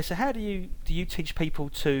 Yeah, so how do you teach people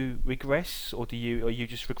to regress, or are you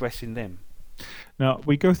just regressing them? Now,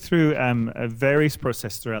 we go through a various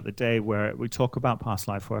process throughout the day where we talk about past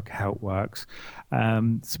life work, how it works.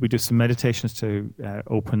 So we do some meditations to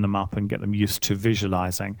open them up and get them used to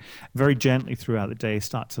visualizing. Very gently throughout the day,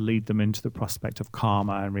 start to lead them into the prospect of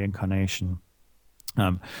karma and reincarnation,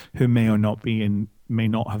 who may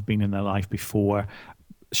not have been in their life before.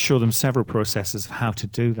 Show them several processes of how to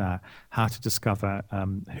do that, how to discover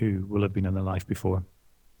who will have been in their life before.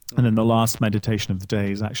 And then the last meditation of the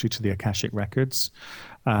day is actually to the Akashic records,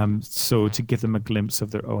 so to give them a glimpse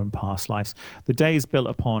of their own past lives. The day is built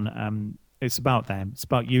upon, it's about them. It's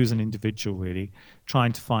about you as an individual, really,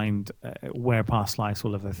 trying to find where past lives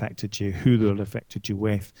will have affected you, who they'll have affected you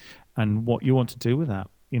with, and what you want to do with that.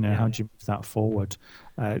 You know, how do you move that forward?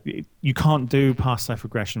 You can't do past life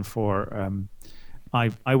regression for,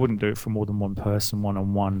 I wouldn't do it for more than one person,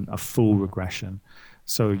 one-on-one, a full regression.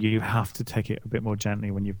 So you have to take it a bit more gently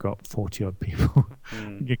when you've got 40-odd people,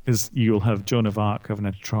 because you'll have Joan of Arc having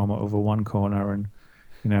a trauma over one corner and,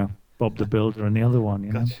 you know, Bob the Builder in the other one,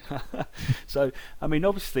 you know. Gotcha. So, I mean,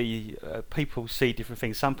 obviously, people see different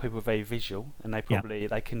things. Some people are very visual, and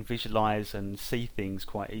they can visualize and see things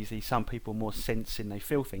quite easily. Some people more sensing, they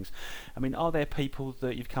feel things. I mean, are there people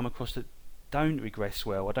that you've come across that don't regress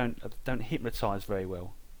well, or don't hypnotize very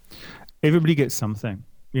well? Everybody gets something.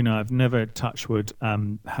 You know, I've never, touch wood,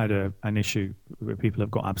 had an issue where people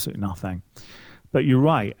have got absolutely nothing. But you're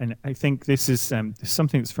right, and I think this is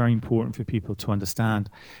something that's very important for people to understand,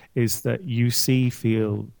 is that you see,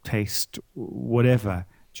 feel, taste, whatever,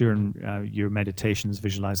 during your meditations,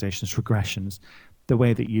 visualizations, regressions, the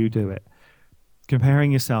way that you do it.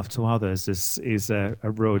 Comparing yourself to others is a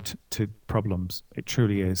road to problems. It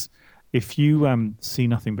truly is. If you see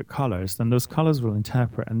nothing but colors, then those colors will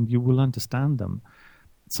interpret and you will understand them.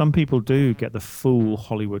 Some people do get the full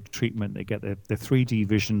Hollywood treatment. They get the 3D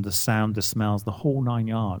vision, the sound, the smells, the whole 9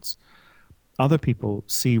 yards. Other people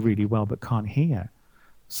see really well but can't hear.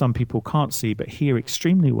 Some people can't see but hear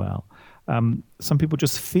extremely well. Some people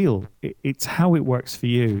just feel. It's how it works for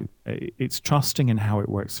you. It's trusting in how it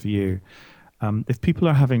works for you. If people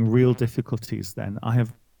are having real difficulties, then I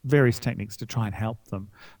have various techniques to try and help them,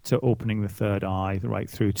 to opening the third eye right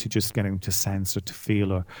through to just getting to sense or to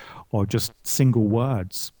feel, or just single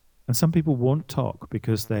words. And some people won't talk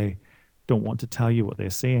because they don't want to tell you what they're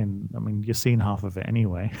seeing. I mean, you're seeing half of it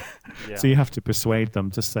anyway. Yeah. So you have to persuade them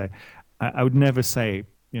to say, I would never say,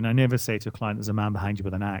 I never say to a client, there's a man behind you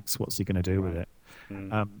with an axe, what's he going to do with it?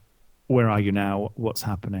 Where are you now? What's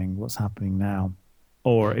happening? What's happening now?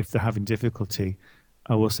 Or if they're having difficulty,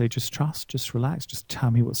 I will say, just trust, just relax, just tell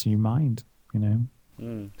me what's in your mind,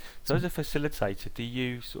 So as a facilitator, do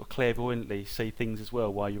you sort of clairvoyantly see things as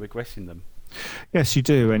well while you're regressing them? Yes, you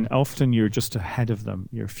do, and often you're just ahead of them.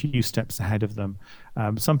 You're a few steps ahead of them.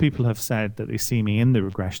 Some people have said that they see me in the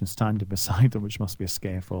regression standing beside them, which must be a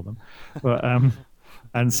scare for them. But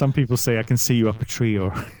and some people say, I can see you up a tree,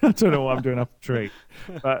 or I don't know what I'm doing up a tree.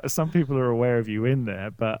 But some people are aware of you in there,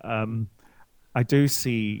 but I do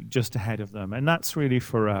see just ahead of them, and that's really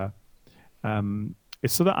for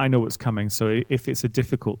it's so that I know what's coming. So if it's a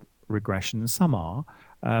difficult regression, and some are,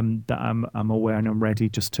 that I'm aware and I'm ready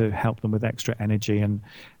just to help them with extra energy and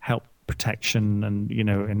help protection and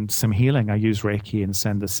and some healing. I use Reiki and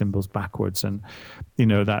send the symbols backwards, and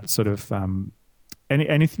that sort of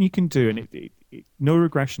anything you can do. And no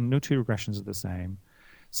regression, no two regressions are the same.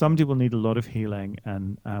 Somebody will need a lot of healing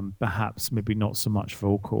and perhaps maybe not so much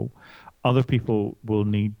vocal. Other people will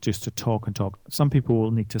need just to talk and talk. Some people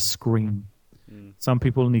will need to scream. Some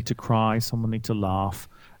people need to cry. Some will need to laugh.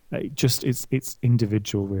 It's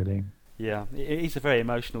individual, really. Yeah, it is a very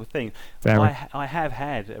emotional thing. I have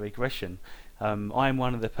had a regression I'm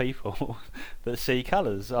one of the people that see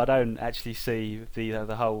colours. I don't actually see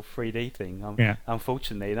the whole 3D thing.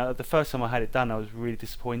 Unfortunately, the first time I had it done, I was really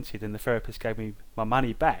disappointed, and the therapist gave me my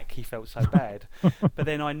money back. He felt so bad. But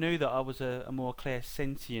then I knew that I was a more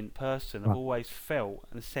clairsentient person. I've always felt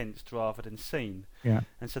and sensed rather than seen. Yeah.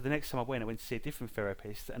 And so the next time I went to see a different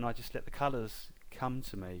therapist, and I just let the colours come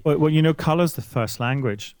to me. Well, colour's the first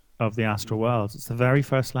language of the astral world. It's the very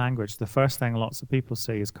first language. The first thing lots of people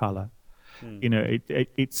see is colour.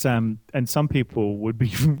 It's and some people would be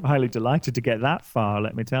highly delighted to get that far,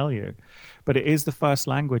 let me tell you. But it is the first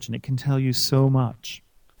language, and it can tell you so much.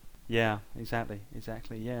 Yeah, exactly,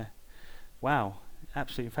 yeah. Wow,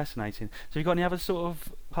 absolutely fascinating. So you got any other sort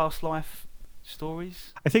of past life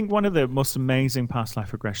stories? I think one of the most amazing past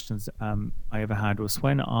life regressions I ever had was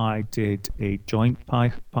when I did a joint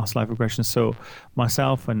past life regression. So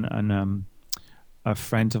myself and a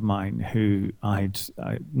friend of mine who I'd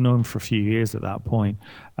known for a few years at that point.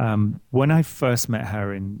 When I first met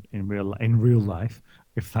her in real life,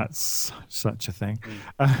 if that's such a thing,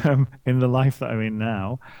 in the life that I'm in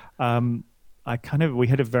now, we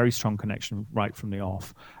had a very strong connection right from the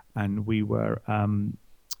off, and we were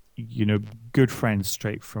good friends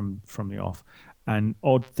straight from the off. And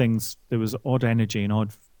there was odd energy and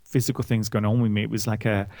odd physical things going on with me. It was like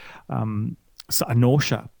a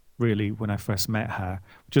nausea, really, when I first met her,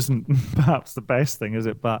 which isn't perhaps the best thing, is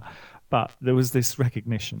it? But there was this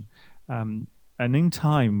recognition. And in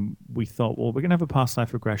time, we thought, well, we're going to have a past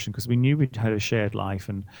life regression, because we knew we'd had a shared life,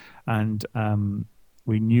 and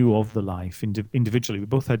we knew of the life individually. We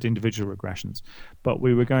both had individual regressions, but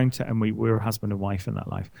we were going to, and we were husband and wife in that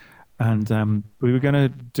life. And we were going to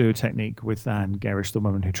do a technique with Anne Garish, the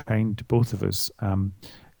woman who trained both of us,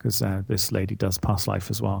 because this lady does past life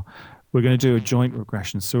as well. We're going to do a joint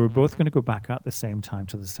regression. So we're both going to go back at the same time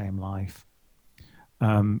to the same life.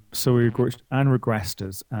 Anne regressed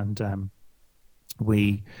us, and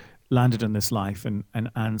we landed in this life, and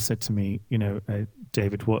Anne said to me,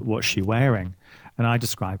 David, what's she wearing? And I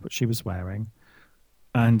described what she was wearing,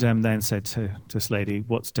 and then said to this lady,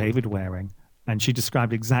 what's David wearing? And she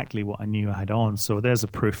described exactly what I knew I had on. So there's a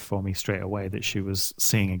proof for me straight away that she was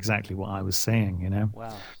seeing exactly what I was seeing,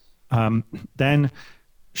 Wow. Then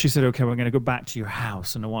she said, okay, we're going to go back to your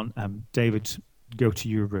house, and I want David to go to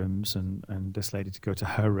your rooms, and this lady to go to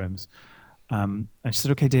her rooms. And she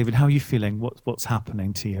said, okay, David, how are you feeling? What's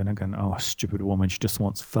happening to you? And I'm going, oh, stupid woman. She just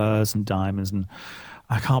wants furs and diamonds, and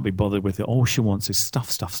I can't be bothered with it. All she wants is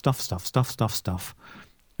stuff,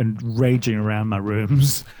 and raging around my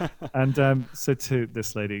rooms. And said to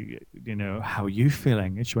this lady, how are you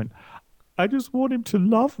feeling? And she went, I just want him to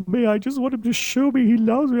love me. I just want him to show me he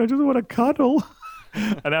loves me. I just want to cuddle.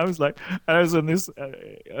 And I was on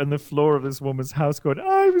the floor of this woman's house going,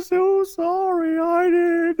 I'm so sorry, I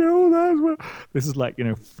didn't know that. This is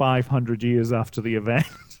 500 years after the event,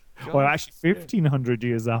 or actually 1,500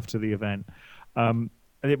 years after the event.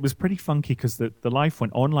 And it was pretty funky, because the life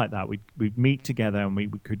went on like that. We'd meet together, and we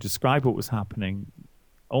could describe what was happening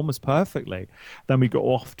almost perfectly. Then we go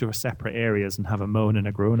off to our separate areas and have a moan and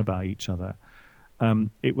a groan about each other.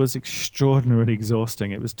 It was extraordinarily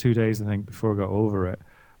exhausting. It was 2 days, I think, before I got over it.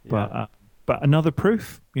 Yeah. But another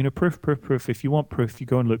proof, proof. If you want proof, you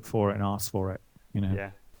go and look for it and ask for it,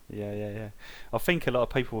 Yeah. I think a lot of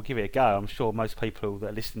people will give it a go. I'm sure most people that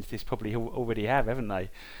are listening to this probably already have, haven't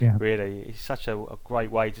they? Yeah. Really, it's such a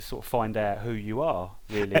great way to sort of find out who you are,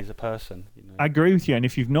 really, as a person. I agree with you. And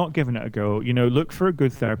if you've not given it a go, look for a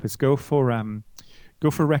good therapist. Go for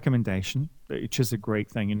a recommendation, which is a great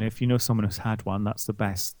thing. And if you know someone who's had one, that's the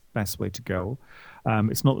best way to go.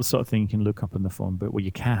 It's not the sort of thing you can look up on the phone, but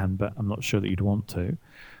you can, but I'm not sure that you'd want to.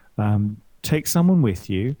 Take someone with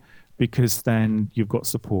you, because then you've got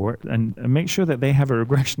support, and make sure that they have a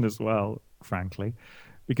regression as well, frankly.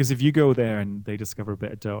 Because if you go there and they discover a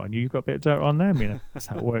bit of dirt on you, you've got a bit of dirt on them. That's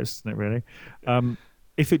how it works, isn't it, really?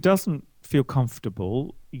 If it doesn't feel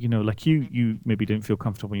comfortable, like you maybe didn't feel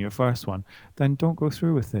comfortable in your first one, then don't go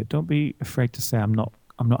through with it. Don't be afraid to say, I'm not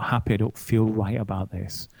happy. I don't feel right about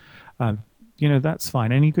this. That's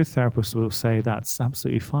fine. Any good therapist will say that's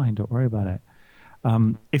absolutely fine. Don't worry about it.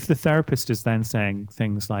 If the therapist is then saying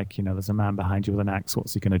things like, there's a man behind you with an axe,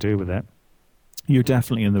 what's he going to do with it? You're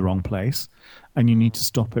definitely in the wrong place, and you need to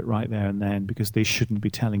stop it right there and then, because they shouldn't be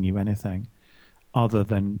telling you anything other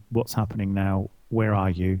than what's happening now. Where are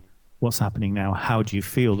you? What's happening now? How do you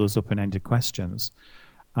feel? Those open-ended questions.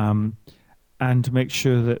 And make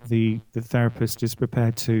sure that the therapist is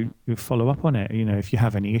prepared to follow up on it. If you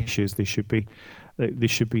have any issues, they should be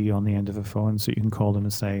on the end of a phone, so you can call them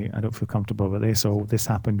and say, I don't feel comfortable with this, or this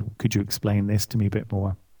happened. Could you explain this to me a bit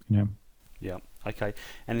more? Yeah, Okay,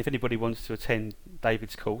 and if anybody wants to attend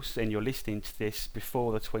David's course and you're listening to this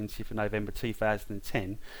before the 20th of November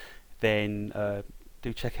 2010, then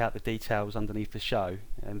do check out the details underneath the show,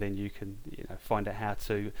 and then you can find out how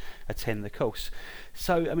to attend the course.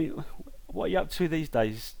 So, I mean, what are you up to these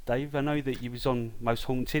days, Dave? I know that you was on Most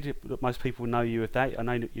Haunted. Most people know you with that. I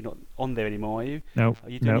know that you're not on there anymore, are you? No. Are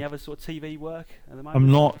you doing any other sort of TV work at the moment?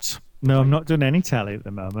 I'm not. No, I'm not doing any telly at the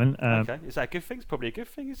moment. Okay, is that a good thing? It's probably a good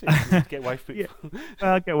thing, is it? Get away from it.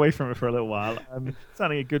 I'll get away from it for a little while. It's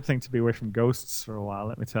only a good thing to be away from ghosts for a while,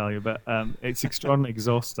 let me tell you. But it's extraordinarily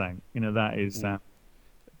exhausting. That is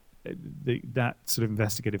that sort of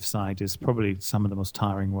investigative side is probably some of the most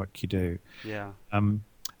tiring work you do. Yeah.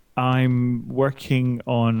 I'm working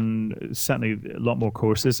on certainly a lot more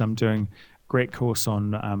courses. I'm doing a great course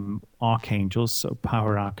on archangels, so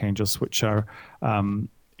power archangels, which are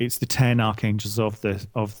it's the 10 archangels of the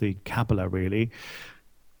Qabala, really.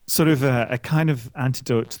 Sort of a kind of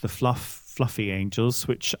antidote to the fluffy angels,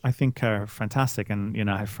 which I think are fantastic. And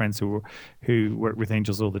I have friends who work with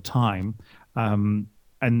angels all the time. And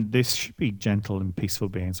this should be gentle and peaceful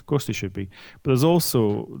beings. Of course they should be. But there's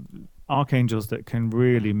also archangels that can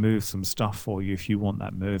really move some stuff for you if you want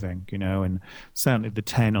that moving, and certainly the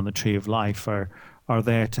 10 on the tree of life are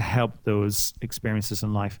there to help those experiences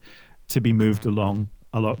in life to be moved along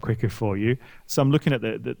a lot quicker for you. So I'm looking at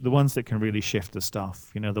the ones that can really shift the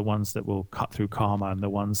stuff, the ones that will cut through karma, and the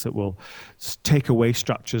ones that will take away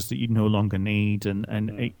structures that you no longer need,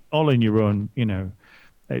 and all in your own,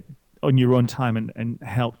 on your own time, and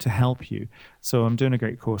help you. So I'm doing a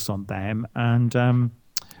great course on them, and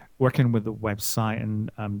working with the website,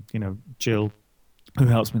 and Jill, who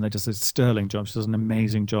helps me, that does a sterling job. She does an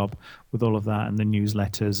amazing job with all of that, and the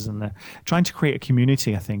newsletters, and trying to create a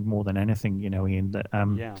community. I think more than anything, Ian,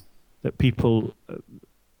 that people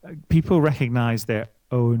recognize their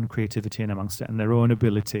own creativity in amongst it and their own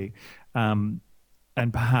ability, and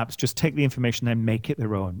perhaps just take the information and make it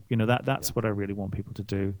their own. That's what I really want people to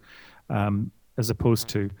do, as opposed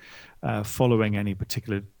to following any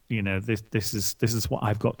particular. This is what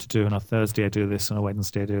I've got to do. On a Thursday I do this, on a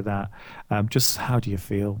Wednesday I do that. Just how do you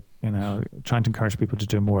feel? Trying to encourage people to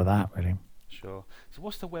do more of that, really. Sure. So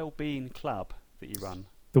what's the Wellbeing Club that you run?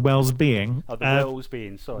 The Wells Being. Oh, the Wells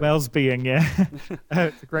Being. Sorry. Wells Being, yeah.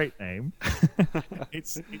 It's a great name.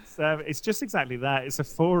 It's just exactly that. It's a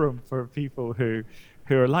forum for people who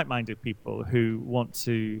are like-minded people who want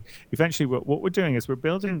to. Eventually, what we're doing is we're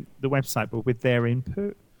building the website, but with their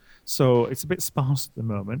input. So it's a bit sparse at the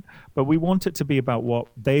moment, but we want it to be about what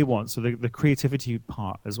they want. So the creativity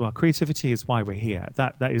part as well. Creativity is why we're here.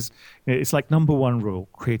 That is, it's like number one rule.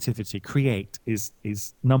 Creativity, create is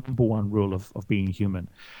number one rule of being human.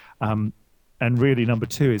 And really number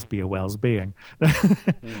two is be a Wells being.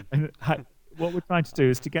 And what we're trying to do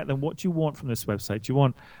is to get them, what do you want from this website? Do you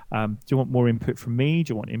want more input from me?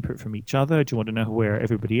 Do you want input from each other? Do you want to know where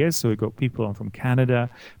everybody is? So we've got people on from Canada,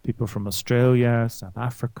 people from Australia, South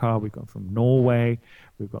Africa, we've got them from Norway,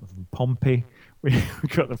 we've got them from Pompey, we've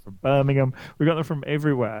got them from Birmingham, we've got them from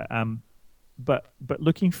everywhere. But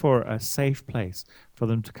looking for a safe place for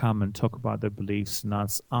them to come and talk about their beliefs and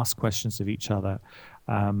ask questions of each other,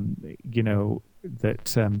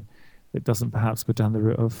 it doesn't perhaps go down the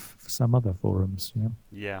route of some other forums.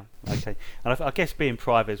 Yeah. Okay. And I guess being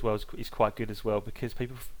private as well is quite good as well, because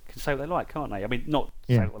people can say what they like, can't they? I mean, not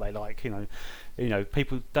say what they like.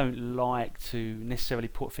 People don't like to necessarily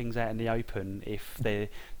put things out in the open if they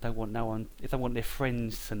don't want their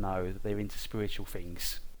friends to know that they're into spiritual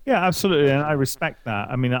things. Yeah, absolutely, and I respect that.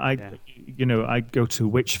 I mean, I go to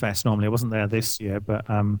Witch Fest normally. I wasn't there this year, but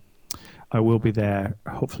I will be there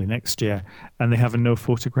hopefully next year, and they have a no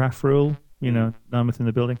photograph rule, none within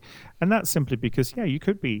the building, and that's simply because you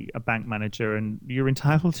could be a bank manager and you're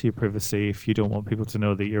entitled to your privacy if you don't want people to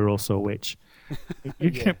know that you're also a witch.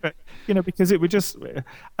 But, because it would just,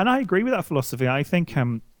 and I agree with that philosophy. I think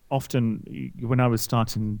often when I was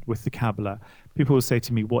starting with the Qabala, people would say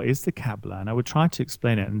to me, "What is the Qabala?" And I would try to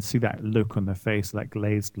explain it and see that look on their face, that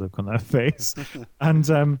glazed look on their face,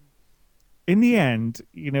 and in the end,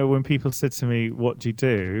 when people said to me, "What do you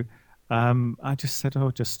do?" I just said,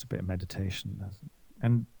 "Oh, just a bit of meditation,"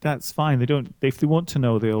 and that's fine. If they want to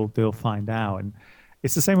know, they'll find out. And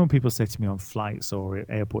it's the same when people say to me on flights or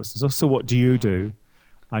airports, "So what do you do?"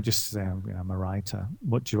 I just say, I'm a writer.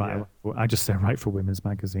 What do you write? Yeah. I just say I write for women's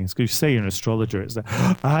magazines. Because you say you're an astrologer, it's like,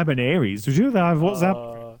 I'm an Aries. Did you know what's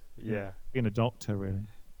that? Yeah, being a doctor, really.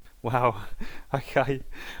 Wow. Okay.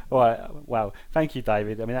 All right. Wow. Thank you,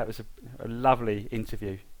 David. I mean, that was a lovely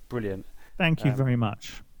interview. Brilliant. Thank you very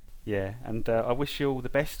much. Yeah, and I wish you all the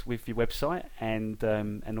best with your website and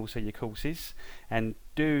also your courses. And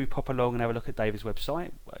do pop along and have a look at David's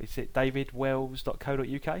website. Is it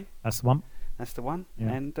davidwells.co.uk? That's the one. That's the one.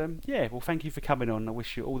 Yeah. And well, thank you for coming on. I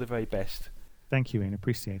wish you all the very best. Thank you, Ian.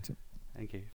 Appreciate it. Thank you.